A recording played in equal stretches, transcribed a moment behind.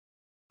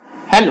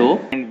Hello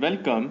and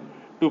welcome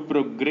to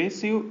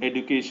Progressive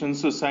Education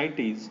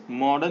Society's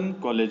Modern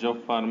College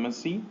of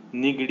Pharmacy,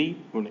 Nigdi,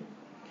 Pune.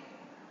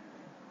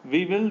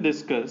 We will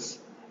discuss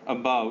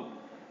about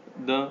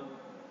the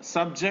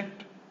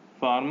subject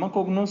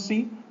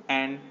pharmacognosy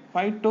and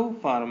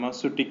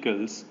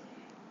phytopharmaceuticals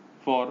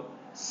for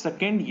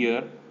second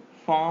year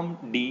Form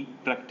D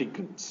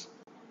practicals.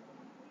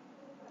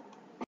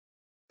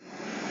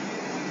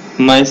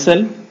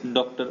 Myself,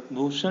 Dr.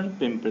 Bhushan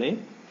Pimple.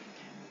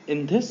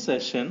 In this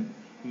session,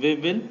 we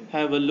will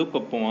have a look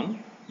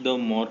upon the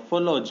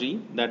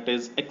morphology, that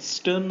is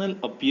external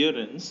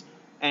appearance,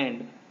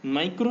 and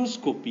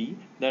microscopy,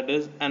 that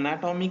is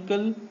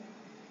anatomical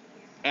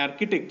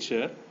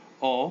architecture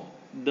of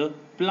the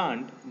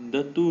plant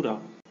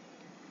Datura.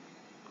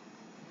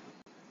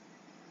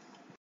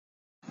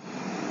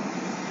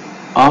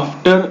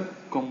 After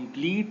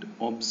complete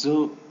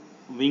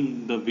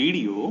observing the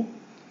video,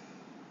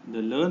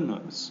 the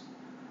learners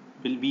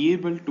will be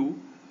able to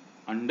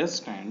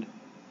understand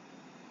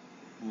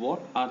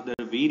what are the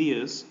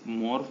various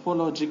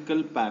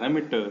morphological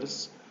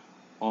parameters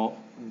of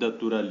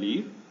Datura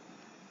leaf.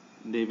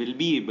 They will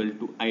be able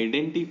to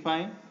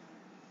identify,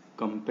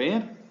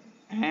 compare,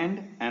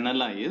 and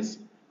analyze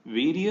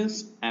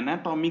various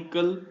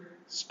anatomical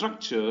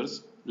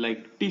structures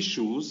like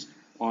tissues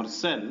or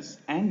cells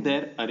and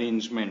their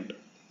arrangement.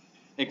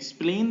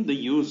 Explain the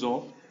use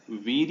of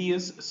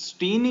various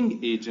staining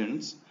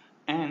agents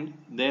and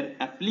their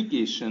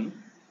application,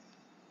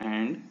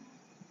 and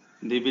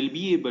they will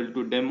be able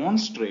to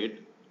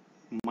demonstrate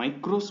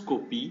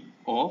microscopy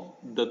of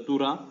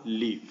Datura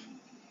leaf.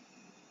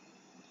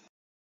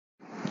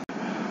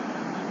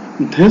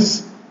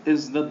 This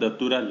is the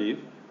Datura leaf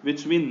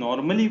which we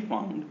normally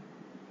find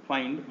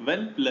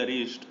well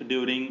flourished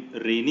during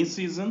rainy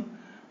season,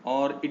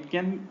 or it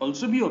can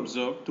also be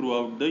observed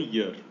throughout the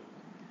year.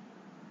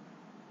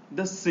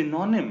 The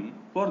synonym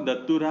for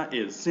Datura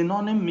is,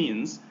 synonym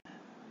means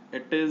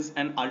it is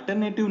an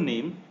alternative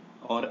name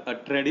or a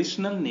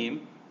traditional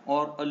name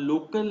or a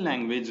local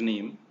language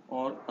name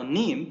or a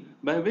name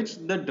by which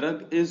the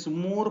drug is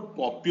more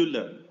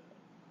popular,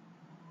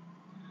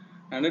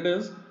 and it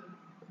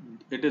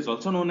is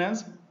also known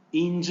as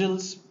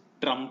angel's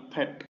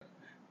trumpet.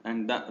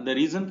 And the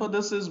reason for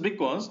this is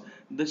because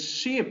the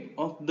shape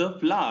of the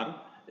flower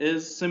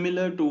is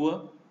similar to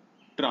a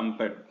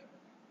trumpet.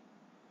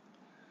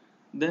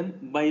 Then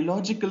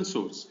biological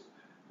source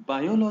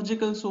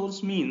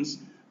means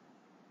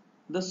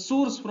the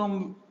source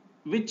from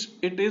which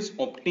it is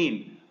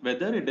obtained,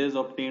 whether it is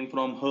obtained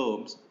from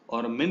herbs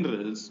or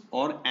minerals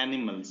or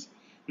animals.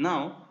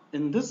 Now,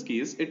 in this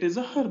case, it is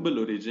a herbal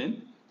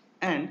origin,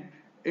 and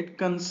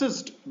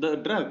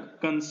the drug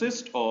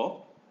consists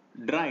of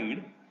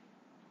dried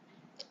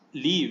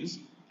leaves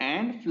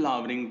and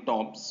flowering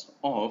tops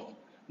of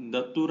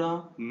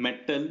Datura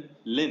metal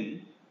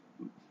lin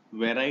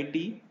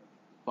variety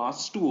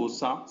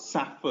fastuosa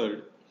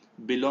safford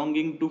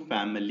belonging to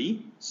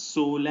family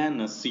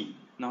Solanaceae.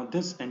 Now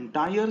this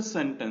entire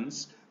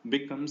sentence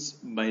becomes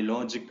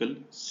biological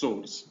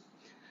source.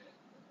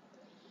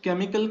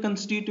 Chemical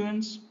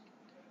constituents.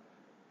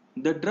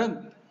 The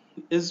drug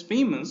is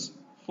famous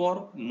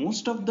for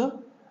most of the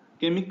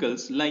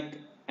chemicals like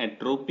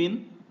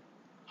atropine,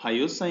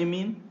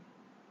 hyoscine,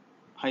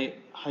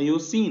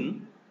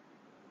 hyoscine,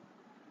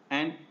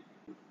 and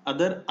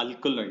other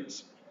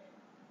alkaloids.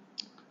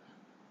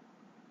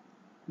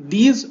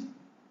 These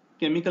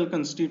chemical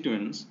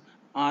constituents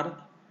are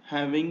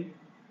having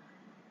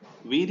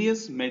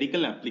various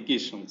medical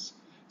applications,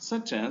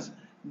 such as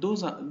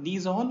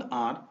these all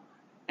are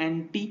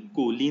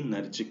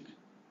anticholinergic.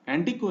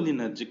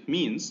 Anticholinergic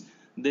means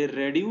they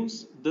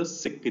reduce the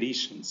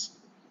secretions.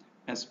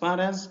 As far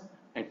as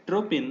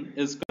atropine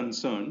is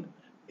concerned,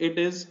 it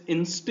is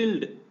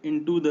instilled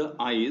into the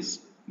eyes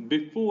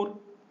before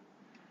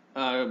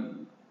uh,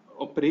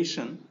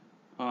 operation,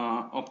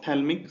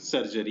 ophthalmic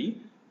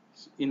surgery,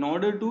 in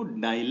order to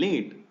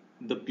dilate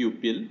the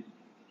pupil.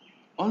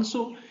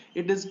 Also,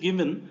 it is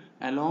given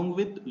along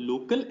with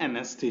local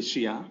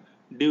anesthesia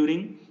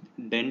during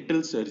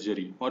dental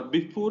surgery or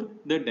before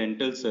the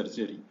dental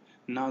surgery.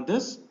 Now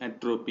this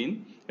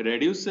atropine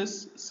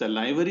reduces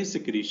salivary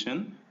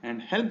secretion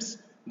and helps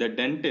the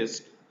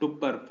dentist to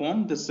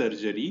perform the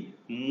surgery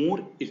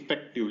more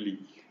effectively.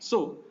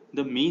 So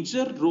the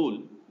major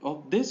role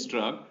of this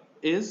drug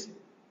is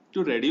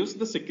to reduce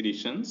the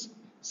secretions.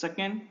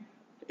 Second,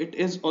 it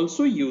is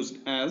also used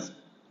as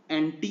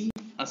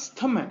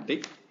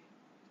anti-asthmatic.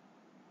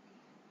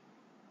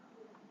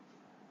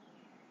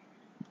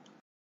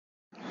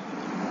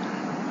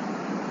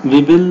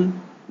 We will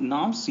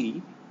now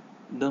see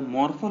the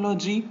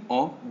morphology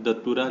of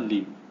Datura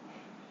leaf.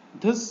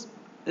 This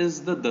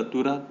is the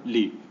Datura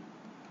leaf.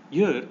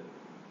 Here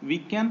we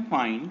can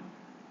find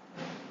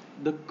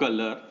the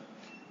color.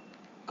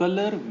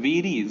 Color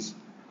varies.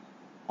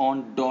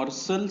 On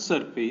dorsal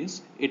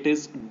surface, it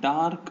is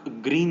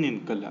dark green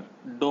in color.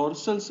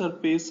 Dorsal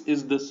surface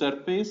is the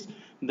surface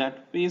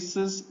that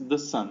faces the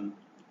sun,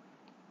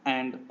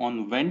 and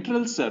on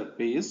ventral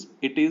surface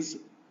it is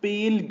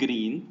pale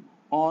green,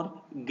 or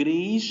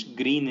grayish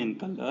green in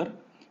color,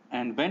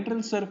 and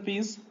ventral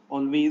surface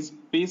always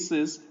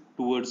faces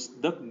towards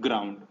the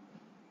ground.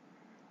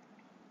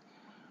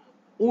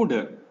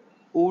 Odor.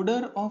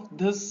 Odor of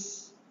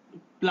this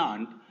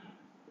plant,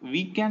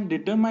 we can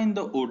determine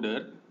the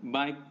odor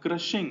by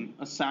crushing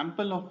a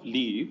sample of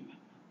leaf,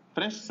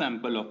 fresh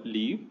sample of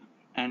leaf,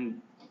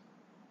 and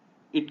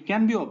it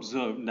can be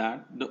observed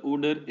that the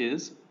odor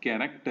is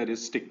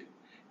characteristic.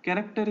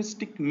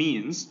 Characteristic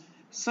means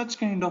such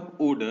kind of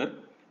odor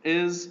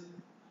is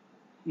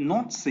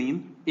not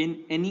seen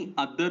in any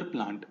other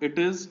plant. It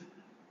is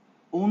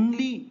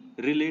only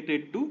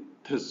related to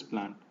this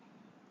plant.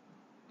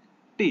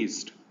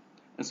 Taste.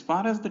 As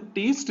far as the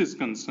taste is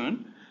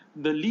concerned,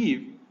 the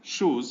leaf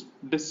shows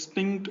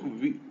distinct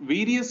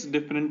various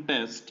different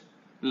tastes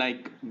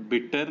like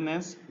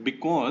bitterness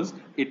because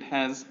it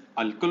has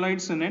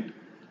alkaloids in it,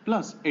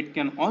 plus it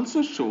can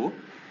also show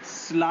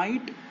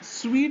slight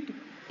sweet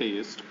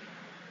taste.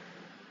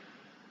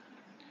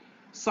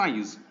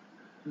 Size.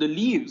 The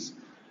leaves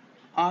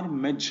are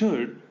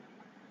measured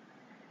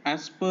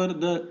as per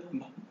the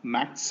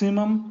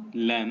maximum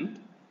length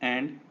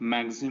and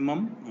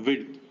maximum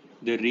width.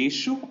 The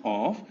ratio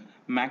of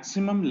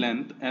maximum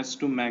length as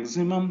to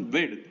maximum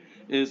width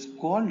is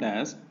called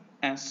as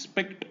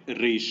aspect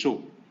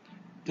ratio.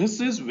 This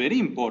is very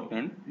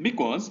important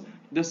because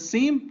the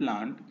same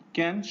plant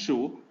can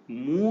show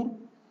more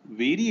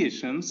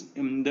variations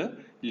in the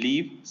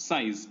leaf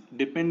size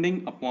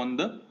depending upon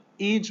the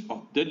age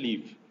of the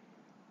leaf.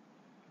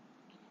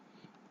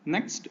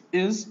 Next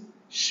is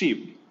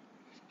shape.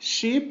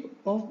 Shape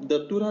of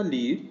Datura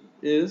leaf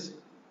is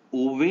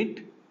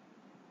ovate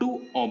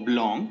to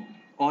oblong,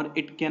 or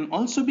it can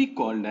also be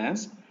called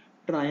as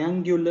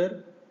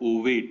triangular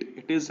ovate.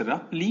 It is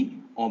roughly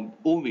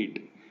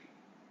ovate.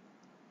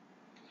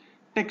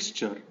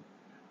 Texture.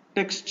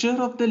 Texture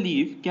of the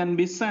leaf can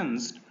be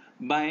sensed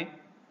by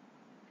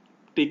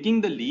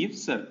taking the leaf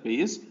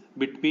surface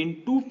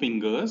between two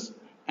fingers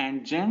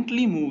and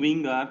gently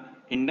moving our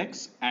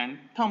index and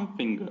thumb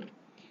finger.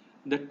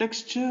 The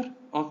texture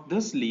of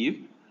this leaf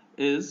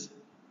is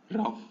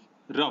rough.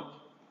 Rough.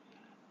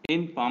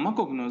 In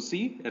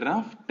pharmacognosy,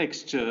 rough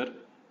texture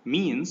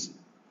means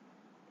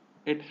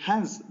it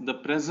has the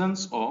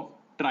presence of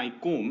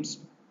trichomes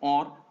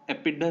or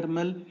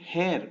epidermal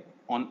hair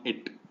on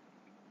it.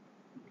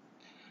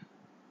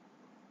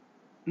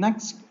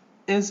 Next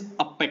is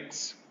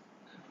apex.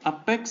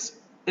 Apex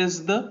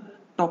is the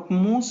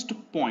topmost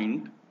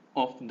point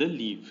of the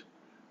leaf.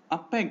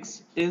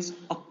 Apex is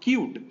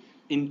acute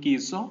in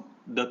case of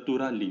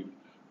Datura leaf,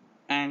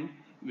 and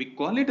we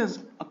call it as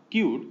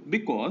acute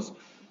because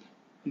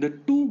the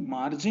two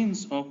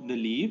margins of the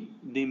leaf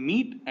they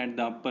meet at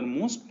the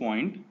uppermost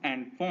point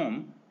and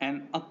form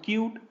an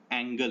acute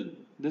angle.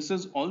 This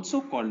is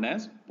also called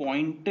as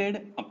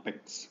pointed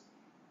apex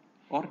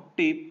or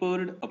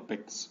tapered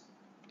apex.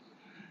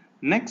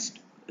 Next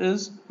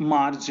is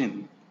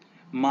margin.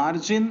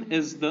 Margin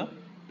is the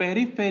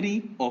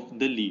periphery of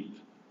the leaf.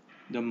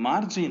 The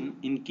margin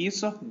in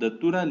case of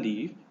Datura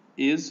leaf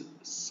is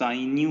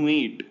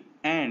sinuate,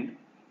 and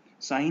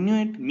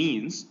sinuate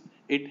means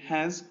it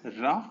has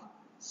rough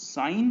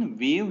sine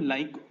wave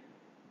like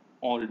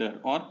order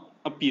or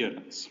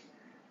appearance.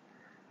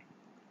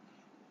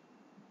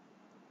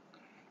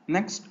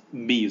 Next,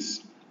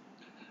 base.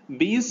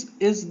 Base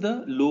is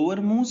the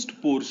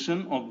lowermost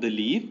portion of the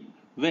leaf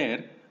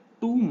where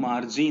two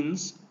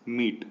margins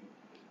meet.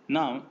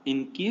 Now,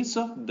 in case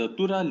of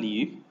Datura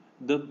leaf,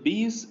 the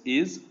base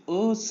is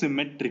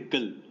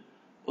asymmetrical.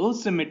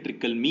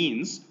 Asymmetrical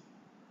means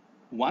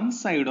one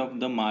side of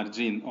the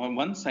margin or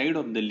one side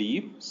of the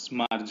leaf's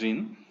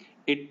margin,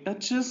 it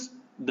touches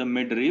the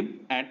midrib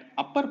at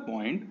upper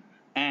point,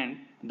 and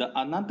the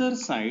another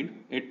side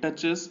it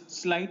touches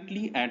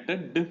slightly at a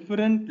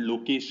different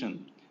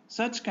location.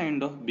 Such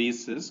kind of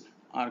bases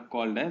are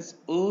called as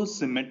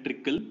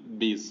asymmetrical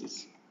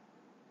bases.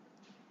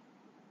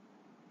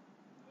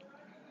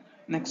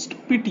 Next,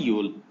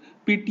 petiole.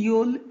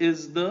 Petiole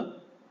is the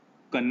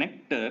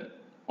connector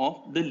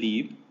of the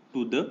leaf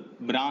to the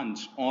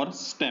branch or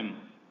stem.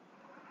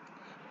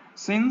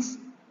 Since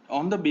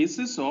on the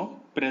basis of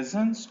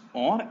presence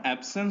or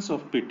absence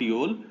of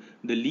petiole,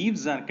 the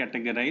leaves are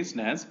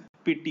categorized as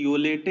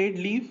petiolated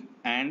leaf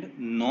and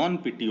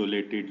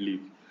non-petiolated leaf.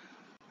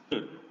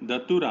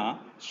 Datura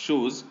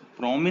shows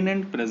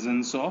prominent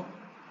presence of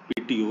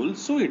petiole,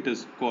 so it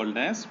is called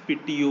as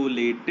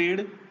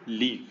petiolated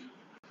leaf.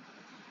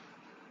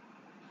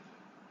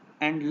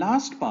 And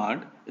last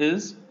part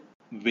is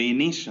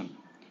venation.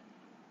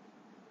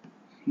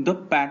 The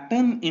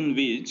pattern in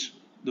which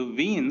the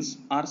veins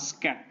are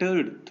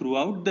scattered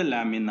throughout the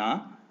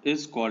lamina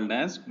is called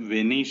as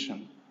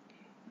venation.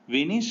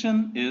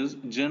 Venation is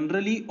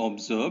generally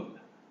observed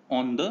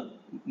on the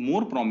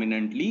more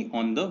prominently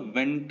on the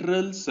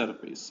ventral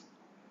surface.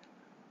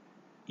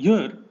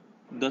 Here,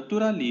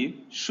 Datura leaf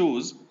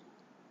shows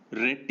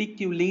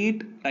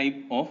reticulate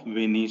type of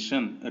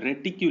venation.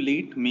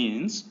 Reticulate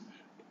means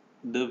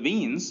the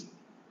veins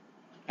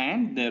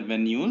and their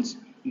venules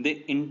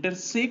they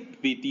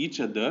intersect with each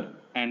other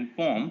and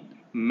form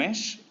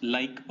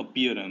mesh-like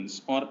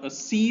appearance or a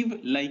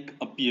sieve-like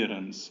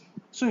appearance.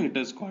 So it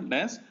is called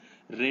as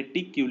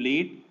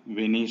reticulate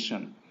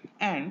venation.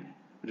 And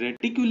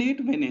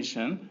reticulate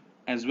venation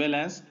as well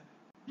as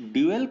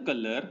dual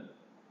color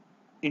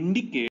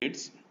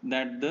indicates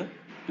that the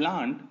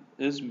plant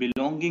is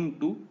belonging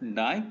to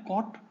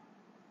dicot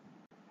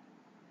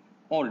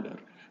order.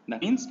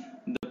 That means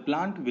the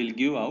plant will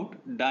give out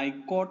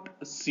dicot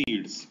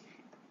seeds.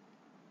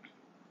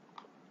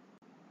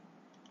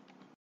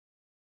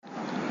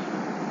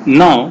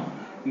 Now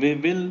we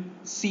will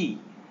see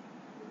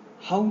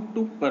how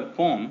to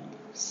perform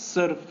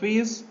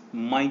surface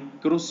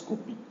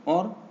microscopy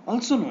or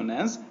also known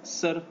as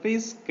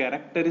surface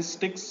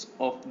characteristics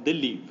of the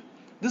leaf.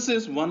 This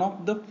is one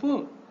of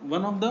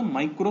the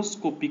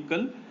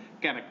microscopical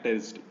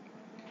characteristics.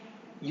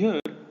 Here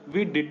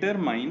we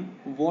determine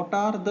what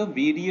are the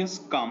various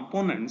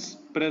components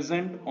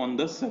present on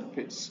the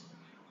surface.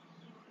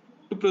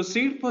 To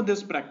proceed for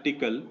this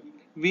practical,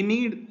 we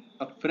need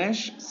a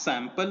fresh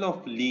sample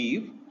of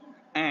leaf,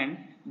 and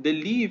the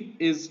leaf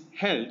is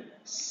held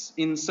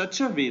in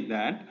such a way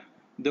that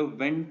the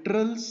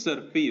ventral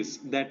surface,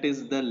 that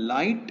is the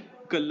light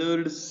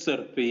colored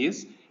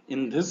surface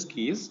in this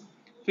case,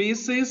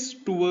 faces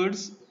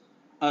towards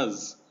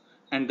us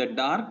and the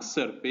dark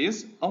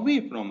surface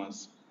away from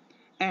us,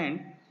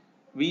 and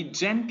we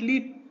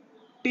gently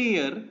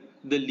tear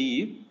the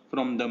leaf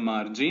from the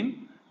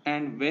margin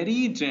and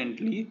very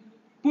gently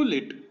pull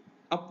it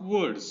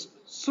upwards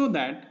so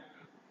that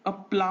a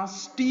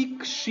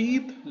plastic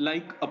sheath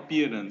like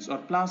appearance or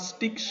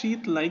plastic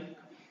sheath like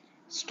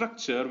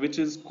structure, which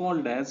is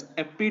called as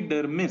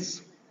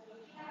epidermis,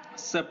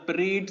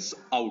 separates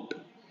out.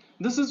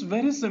 This is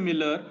very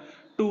similar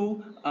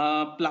to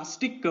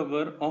plastic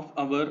cover of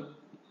our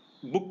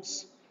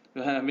books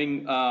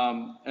having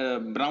a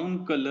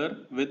brown color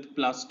with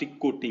plastic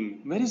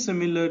coating. Very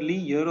similarly,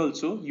 here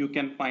also you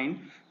can find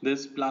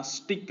this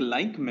plastic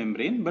like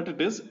membrane, but it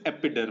is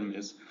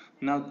epidermis.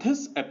 Now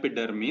this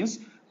epidermis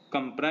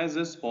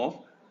comprises of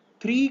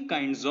three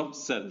kinds of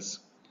cells.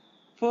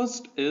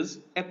 First is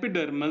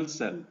epidermal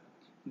cell.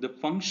 The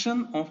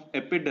function of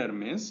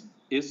epidermis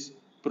is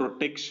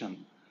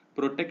protection.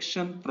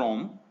 Protection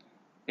from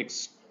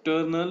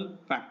external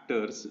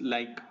factors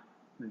like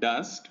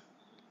dust,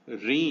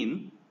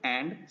 rain,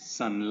 and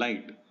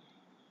sunlight.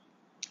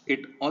 It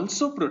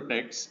also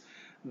protects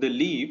the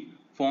leaf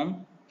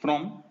from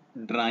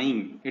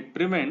drying. It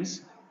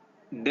prevents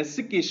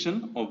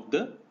desiccation of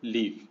the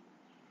leaf.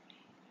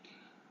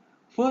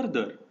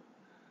 Further,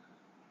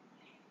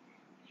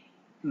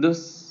 the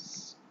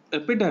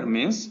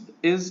epidermis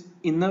is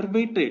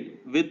innervated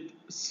with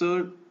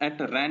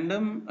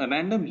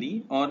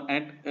randomly or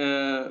at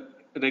a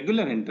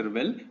regular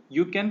interval.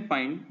 You can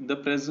find the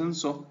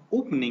presence of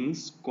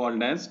openings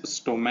called as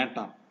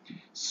stomata.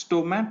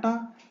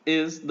 Stomata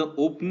is the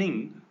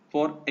opening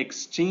for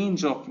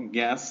exchange of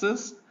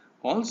gases.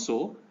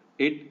 Also,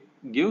 it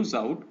gives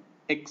out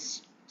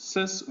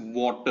excess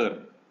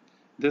water.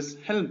 This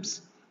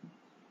helps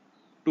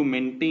to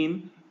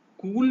maintain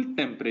cool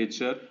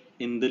temperature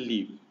in the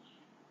leaf.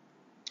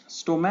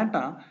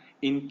 Stomata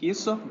in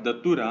case of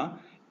Datura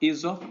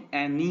is of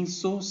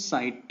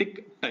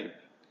anisocytic type.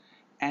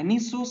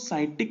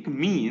 Anisocytic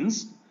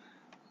means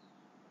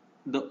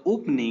the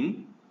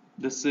opening,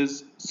 this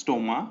is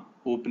stoma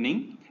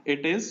opening,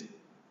 it is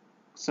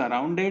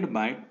surrounded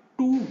by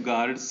two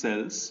guard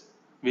cells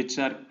which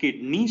are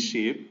kidney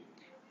shaped,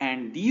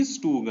 and these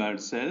two guard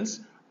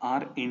cells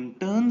are in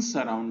turn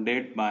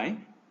surrounded by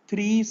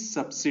three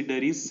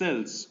subsidiary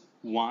cells,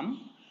 1,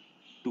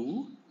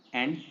 2,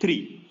 and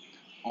 3.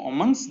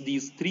 Amongst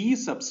these three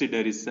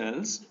subsidiary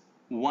cells,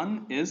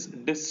 one is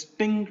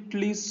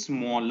distinctly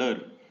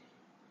smaller.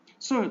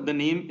 So the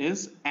name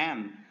is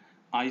an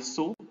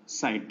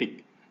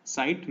isocytic.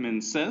 Cyte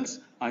means cells,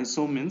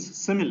 iso means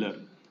similar.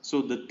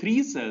 So the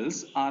three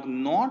cells are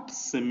not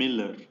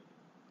similar.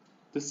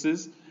 This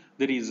is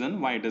the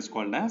reason why it is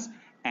called as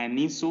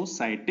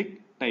anisocytic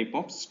type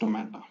of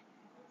stomata.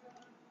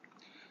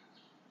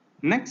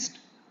 Next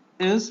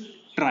is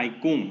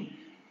trichome.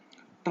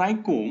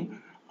 Trichome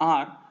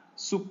are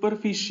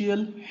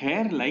superficial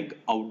hair-like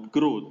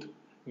outgrowth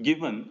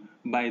given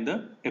by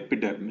the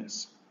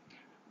epidermis.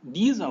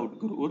 These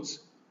outgrowths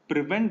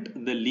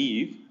prevent the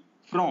leaf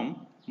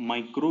from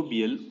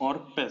microbial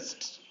or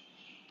pests.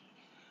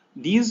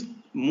 These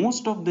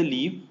most of the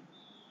leaf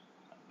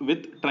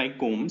with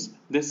trichomes,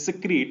 they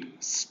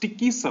secrete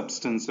sticky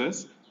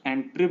substances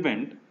and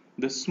prevent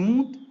the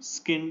smooth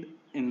skinned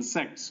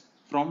insects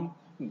from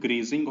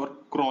grazing or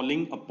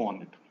crawling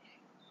upon it.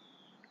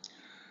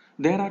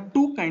 There are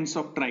two kinds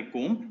of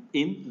trichome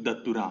in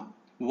Datura.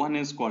 One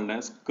is called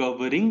as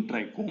covering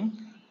trichome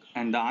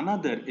and the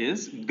another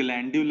is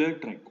glandular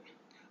trichome.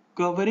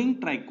 Covering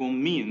trichome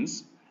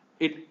means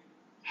it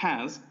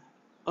has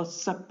a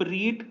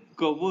separate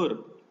cover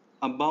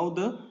above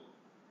the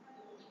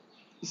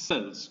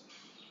cells.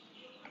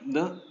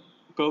 The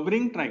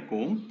covering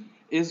trichome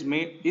is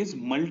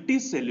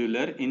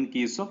multicellular in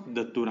case of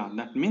Datura.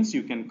 That means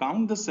you can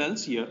count the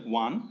cells here,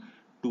 1,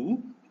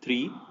 2,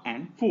 3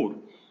 and 4.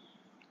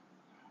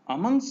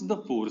 Amongst the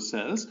 4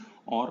 cells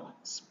or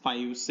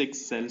 5, 6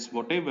 cells,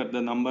 whatever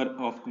the number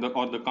of the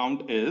or the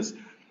count is,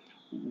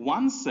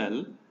 one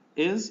cell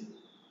is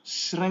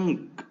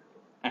shrunk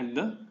at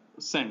the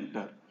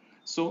center.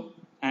 So,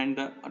 and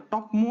the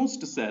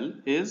topmost cell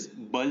is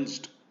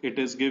bulged. It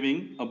is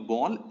giving a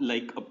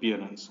ball-like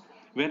appearance.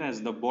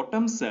 Whereas the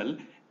bottom cell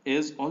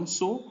is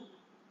also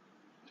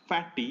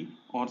fatty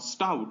or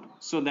stout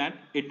so that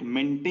it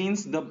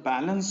maintains the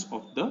balance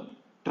of the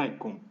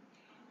trichome.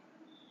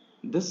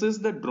 This is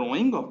the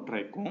drawing of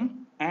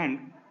trichome,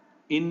 and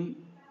in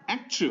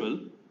actual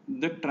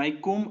the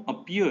trichome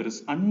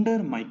appears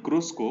under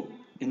microscope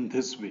in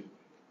this way.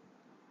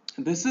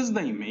 This is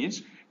the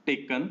image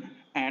taken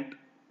at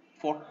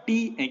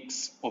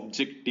 40x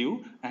objective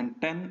and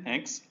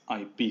 10x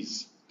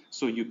eyepiece.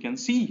 So you can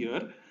see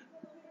here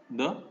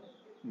the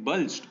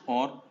bulged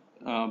or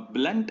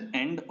blunt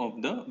end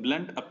of the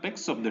blunt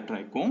apex of the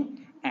trichome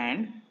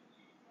and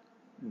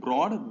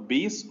broad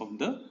base of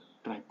the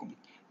trichome.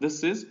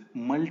 This is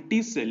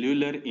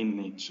multicellular in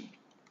nature.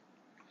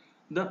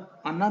 The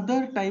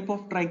another type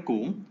of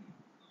trichome,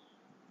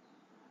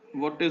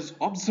 what is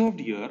observed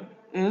here,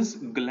 is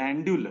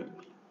glandular.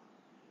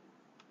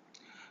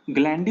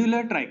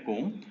 Glandular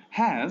trichome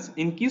has,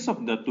 in case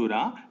of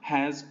Datura,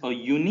 has a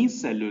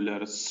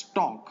unicellular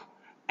stalk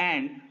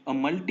and a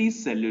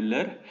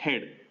multicellular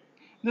head.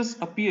 This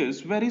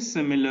appears very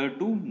similar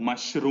to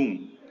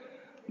mushroom.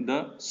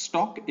 The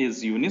stalk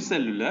is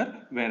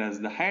unicellular, whereas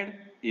the head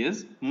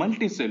is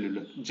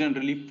multicellular.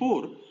 Generally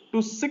 4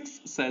 to 6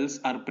 cells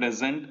are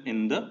present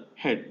in the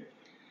head.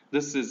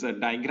 This is a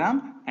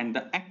diagram, and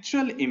the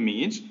actual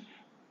image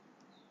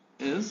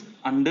is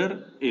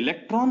under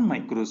electron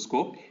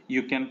microscope.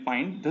 You can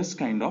find this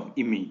kind of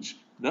image,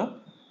 the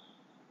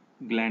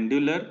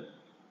glandular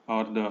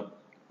or the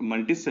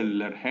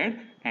multicellular head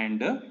and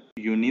the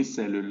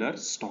unicellular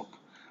stalk.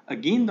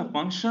 Again, the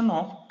function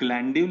of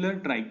glandular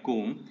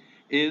trichome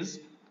is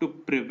to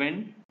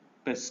prevent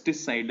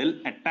pesticidal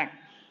attack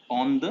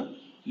on the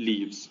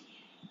leaves.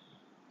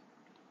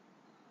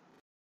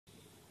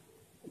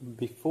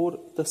 Before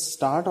the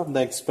start of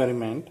the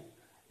experiment,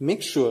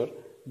 make sure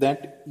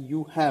that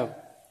you have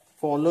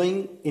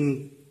following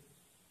in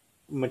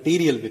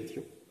material with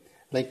you.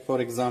 Like for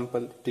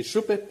example,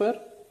 tissue paper,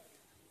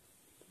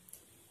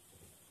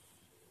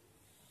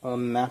 a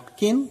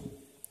napkin,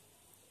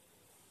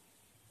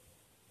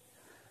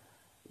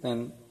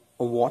 then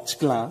a watch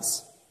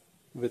glass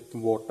with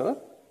water,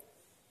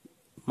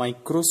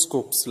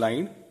 microscope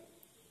slide,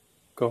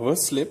 cover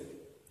slip,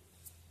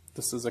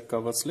 this is a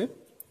cover slip,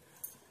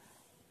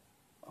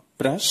 a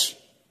brush,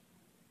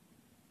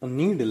 a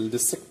needle,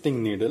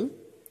 dissecting needle,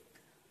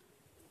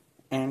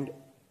 and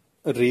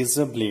a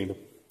razor blade.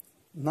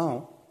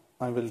 Now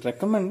I will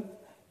recommend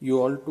you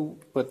all to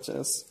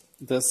purchase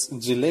this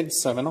Gillette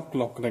 7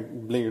 o'clock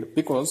blade,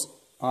 because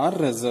our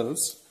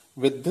results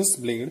with this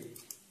blade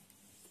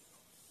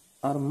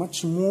are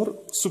much more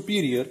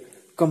superior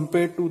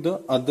compared to the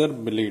other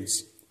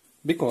blades,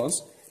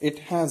 because it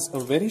has a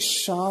very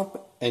sharp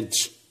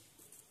edge.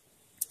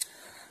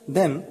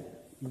 Then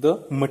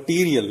the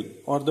material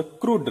or the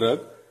crude drug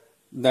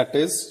that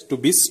is to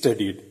be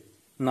studied.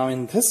 Now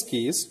in this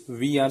case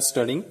we are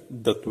studying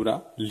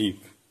Datura leaf.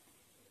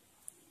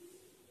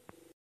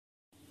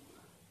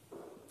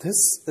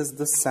 This is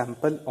the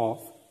sample of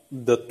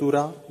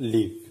Datura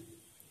leaf.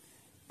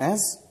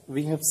 As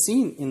we have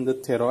seen in the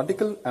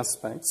theoretical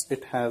aspects,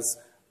 it has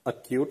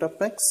acute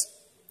apex,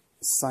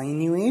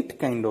 sinuate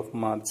kind of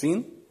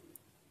margin,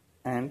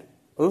 and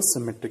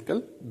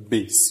asymmetrical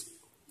base.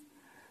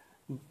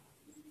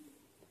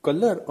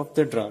 Color of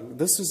the drug,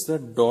 this is the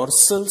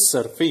dorsal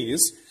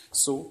surface,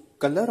 so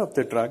color of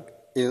the drug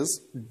is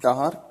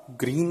dark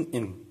green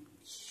in,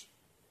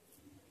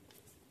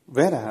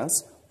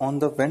 whereas on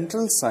the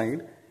ventral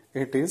side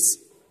it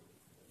is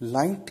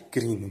light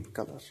green in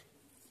color.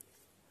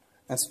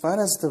 As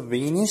far as the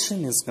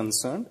venation is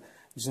concerned,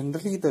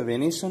 generally the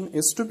venation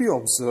is to be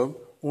observed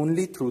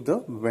only through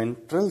the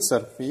ventral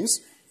surface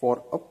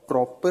for a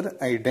proper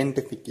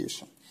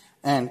identification.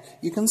 And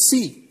you can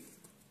see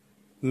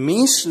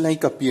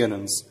mesh-like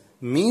appearance.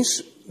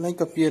 Mesh-like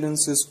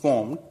appearance is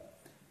formed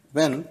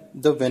when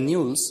the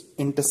venules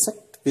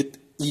intersect with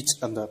each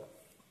other.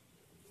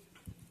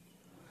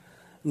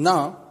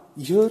 Now,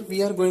 here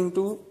we are going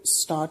to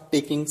start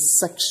taking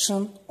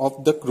section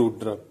of the crude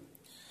drug.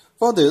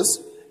 For this,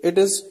 it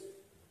is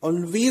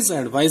always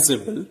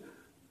advisable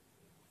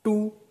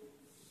to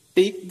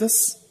take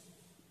this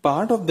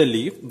part of the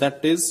leaf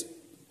that is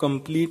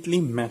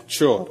completely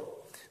mature.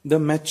 The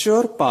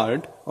mature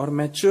part or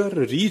mature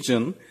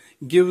region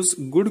gives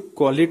good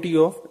quality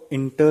of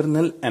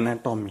internal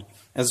anatomy,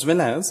 as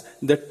well as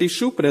the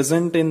tissue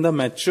present in the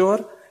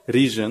mature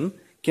region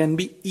can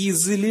be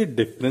easily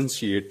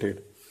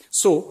differentiated.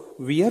 So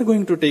we are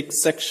going to take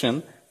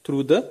section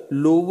through the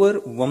lower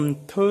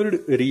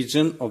 1/3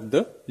 region of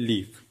the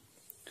leaf,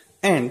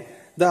 and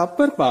the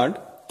upper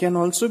part can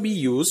also be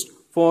used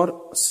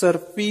for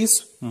surface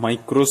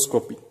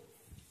microscopy.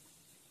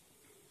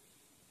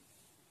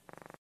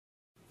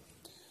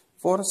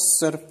 For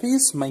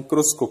surface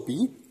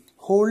microscopy,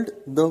 hold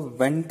the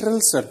ventral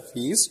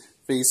surface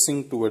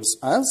facing towards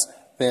us,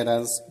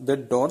 whereas the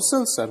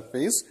dorsal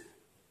surface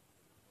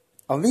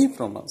away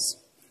from us.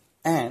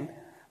 And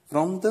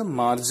from the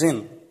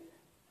margin,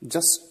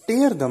 just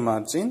tear the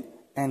margin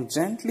and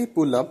gently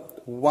pull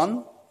up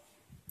one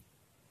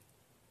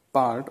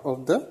part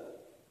of the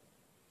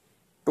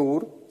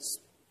tore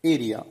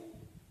area.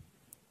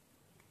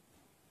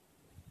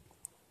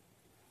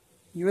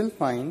 You will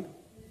find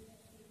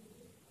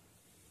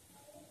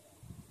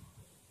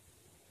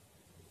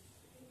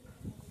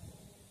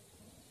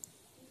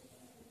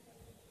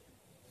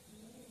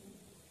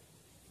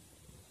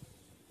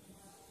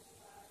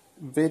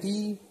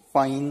very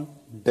fine,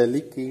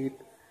 delicate,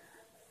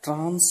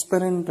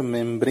 transparent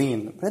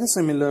membrane, very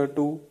similar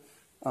to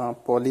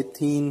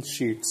polythene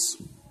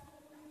sheets.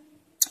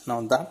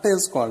 Now that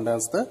is called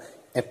as the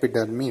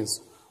epidermis.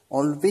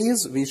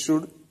 Always we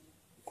should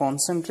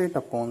concentrate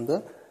upon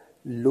the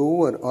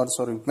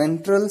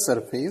ventral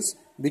surface,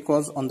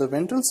 because on the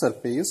ventral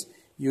surface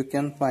you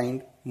can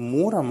find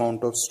more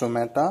amount of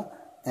stomata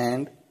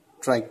and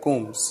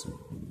trichomes.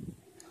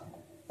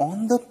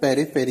 On the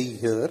periphery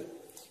here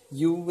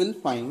you will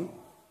find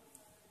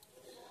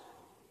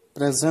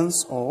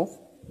presence of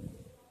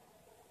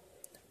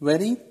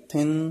very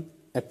thin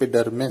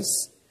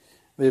epidermis.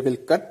 We will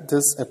cut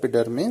this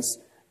epidermis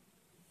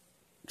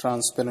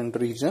transparent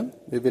region.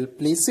 We will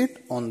place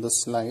it on the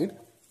slide,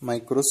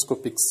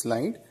 microscopic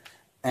slide,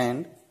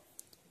 and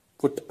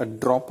put a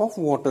drop of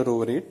water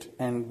over it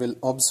and will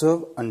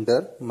observe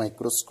under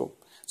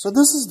microscope. So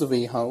this is the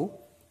way how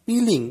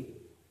peeling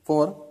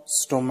for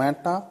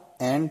stomata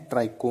and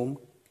trichome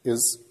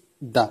is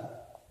done.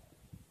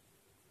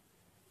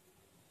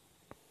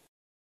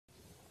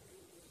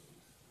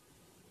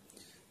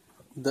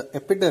 The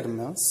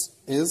epidermis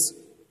is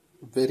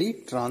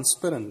very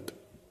transparent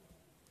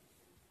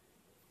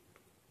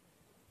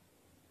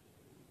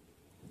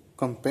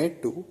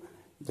compared to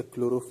the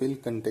chlorophyll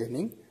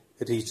containing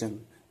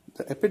region.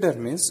 The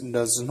epidermis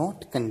does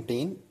not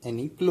contain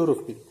any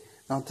chlorophyll.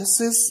 Now this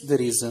is the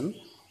reason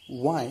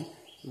why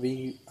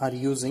we are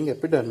using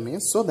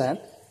epidermis, so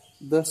that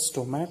the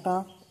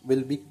stomata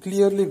will be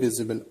clearly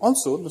visible.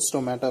 Also the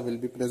stomata will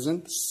be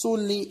present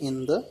solely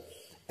in the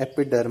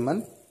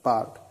epidermal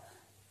part.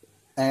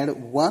 Add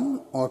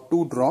 1 or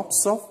 2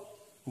 drops of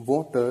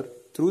water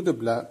through the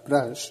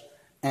brush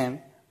and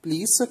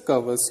place a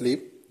cover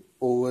slip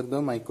over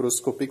the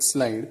microscopic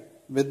slide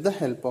with the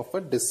help of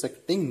a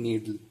dissecting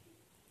needle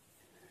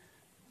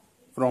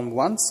from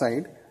one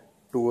side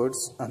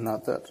towards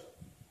another,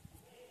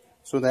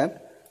 so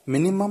that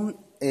minimum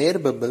air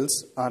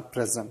bubbles are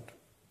present.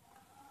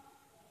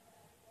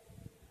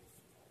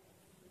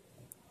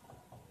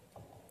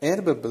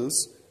 Air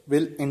bubbles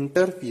will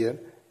interfere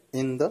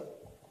in the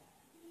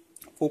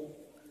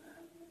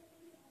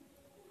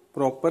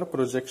proper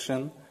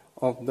projection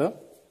of the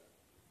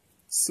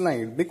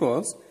slide,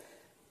 because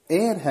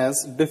air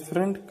has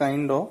different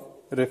kind of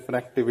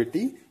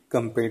refractivity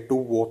compared to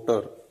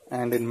water,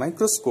 and in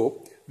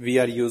microscope we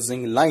are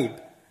using light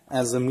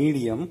as a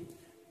medium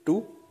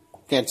to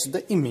catch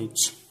the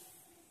image.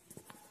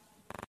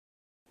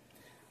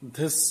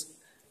 This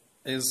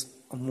is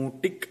a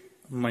Motic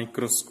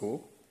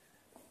microscope.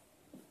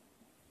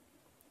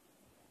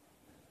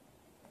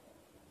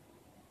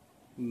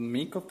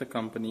 Make of the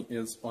company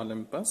is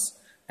Olympus,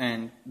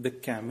 and the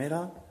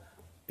camera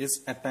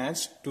is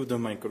attached to the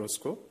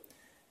microscope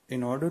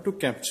in order to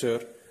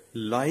capture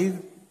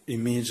live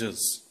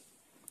images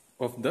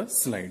of the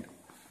slide.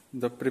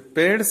 The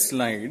prepared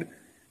slide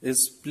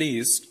is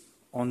placed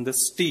on the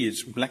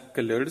stage, black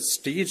colored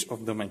stage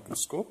of the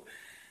microscope,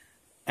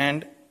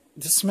 and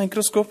this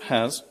microscope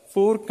has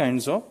 4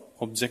 kinds of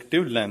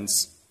objective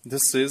lens.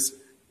 This is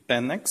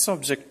 5x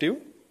objective,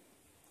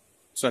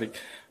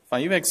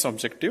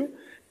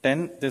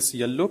 10, this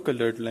yellow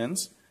colored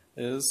lens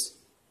is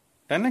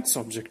 10x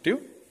objective.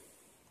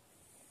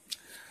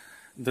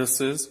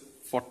 This is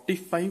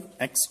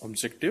 45x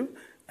objective,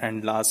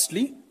 and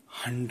lastly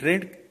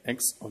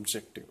 100x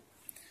objective.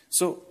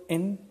 So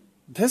in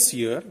this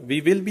year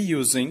we will be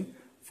using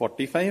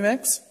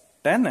 45x,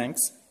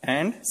 10x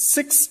and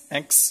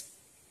 6x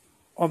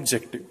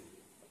objective.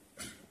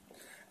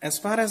 As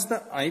far as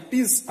the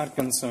eyepiece are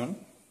concerned,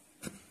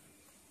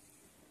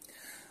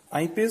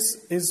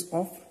 eyepiece is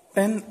of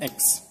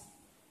 10x.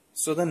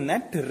 So the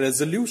net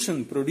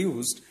resolution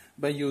produced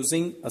by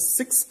using a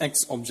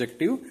 6x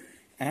objective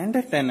and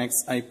a 10x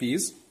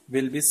eyepiece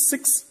will be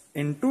 6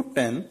 into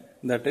 10,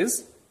 that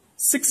is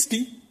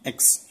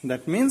 60x.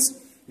 That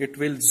means it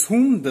will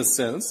zoom the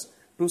cells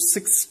to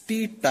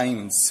 60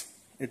 times.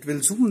 It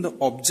will zoom the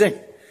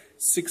object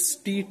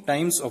 60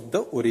 times of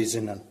the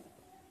original.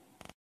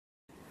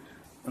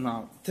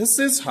 Now this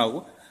is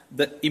how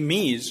the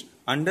image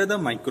under the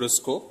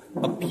microscope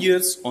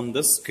appears on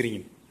the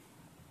screen.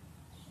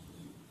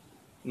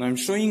 Now I'm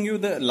showing you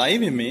the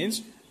live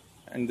image,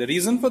 and the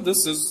reason for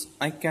this is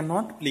I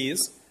cannot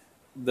place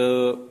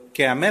the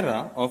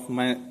camera of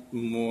my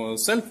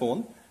cell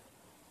phone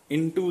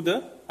into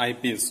the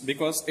eyepiece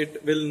because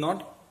it will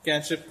not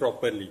catch it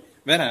properly.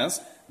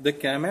 Whereas the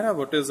camera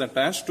what is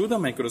attached to the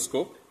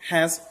microscope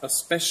has a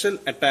special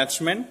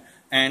attachment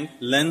and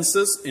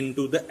lenses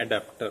into the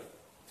adapter.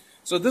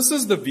 So this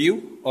is the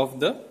view of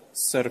the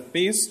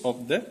surface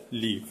of the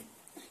leaf.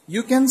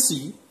 You can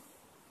see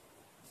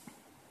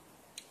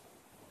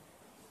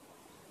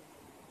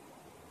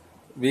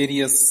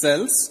various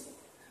cells.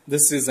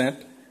 This is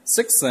at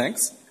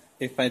 6x.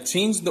 If I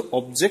change the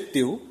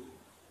objective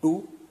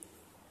to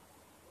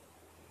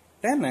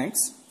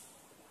 10x,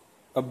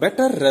 a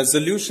better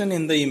resolution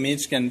in the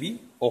image can be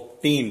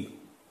obtained.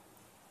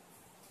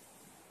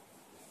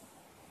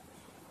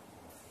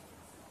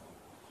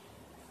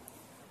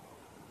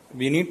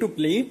 We need to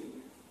play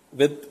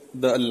with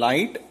the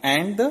light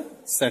and the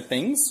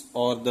settings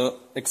or the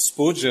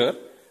exposure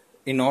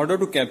in order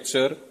to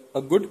capture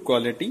a good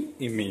quality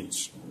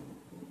image.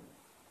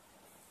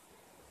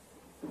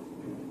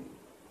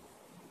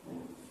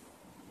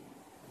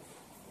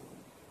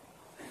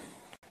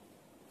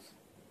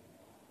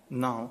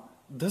 Now,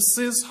 this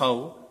is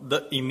how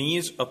the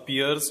image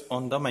appears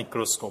on the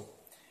microscope.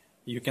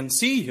 You can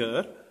see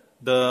here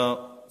the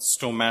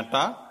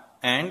stomata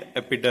and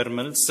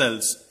epidermal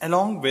cells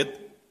along with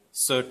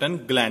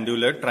certain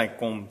glandular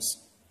trichomes.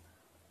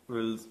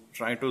 We'll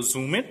try to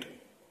zoom it.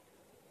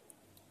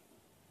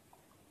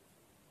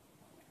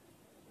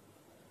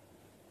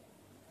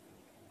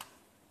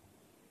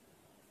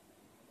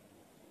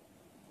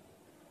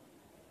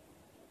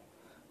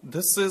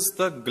 This is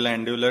the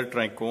glandular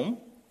trichome,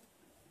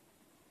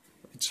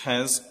 which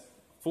has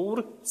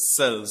 4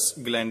 cells,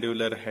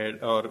 glandular head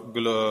or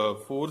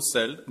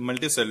 4-celled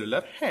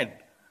multicellular head.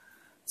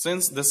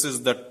 Since this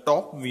is the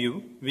top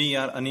view, we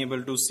are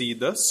unable to see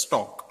the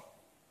stalk.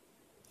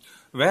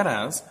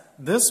 Whereas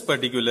this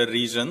particular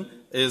region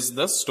is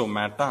the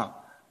stomata,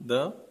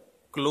 the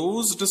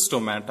closed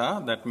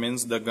stomata, that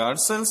means the guard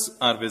cells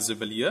are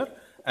visible here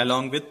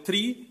along with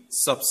 3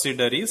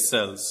 subsidiary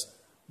cells.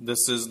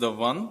 This is the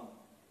 1,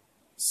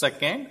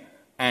 2nd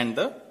and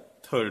the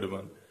 3rd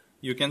one.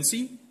 You can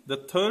see the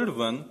 3rd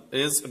one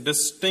is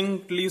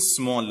distinctly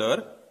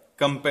smaller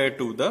compared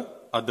to the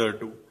other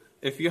 2.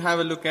 If you have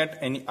a look at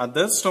any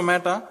other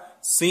stomata,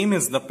 same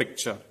is the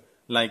picture.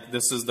 Like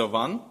this is the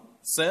 1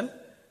 cell,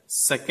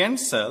 2nd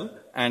cell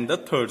and the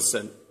 3rd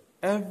cell.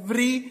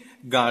 Every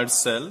guard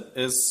cell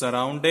is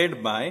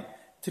surrounded by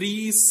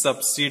 3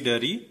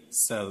 subsidiary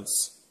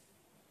cells.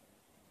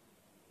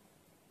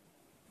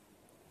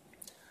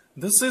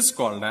 This is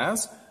called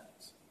as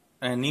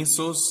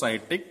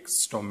anisocytic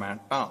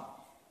stomata.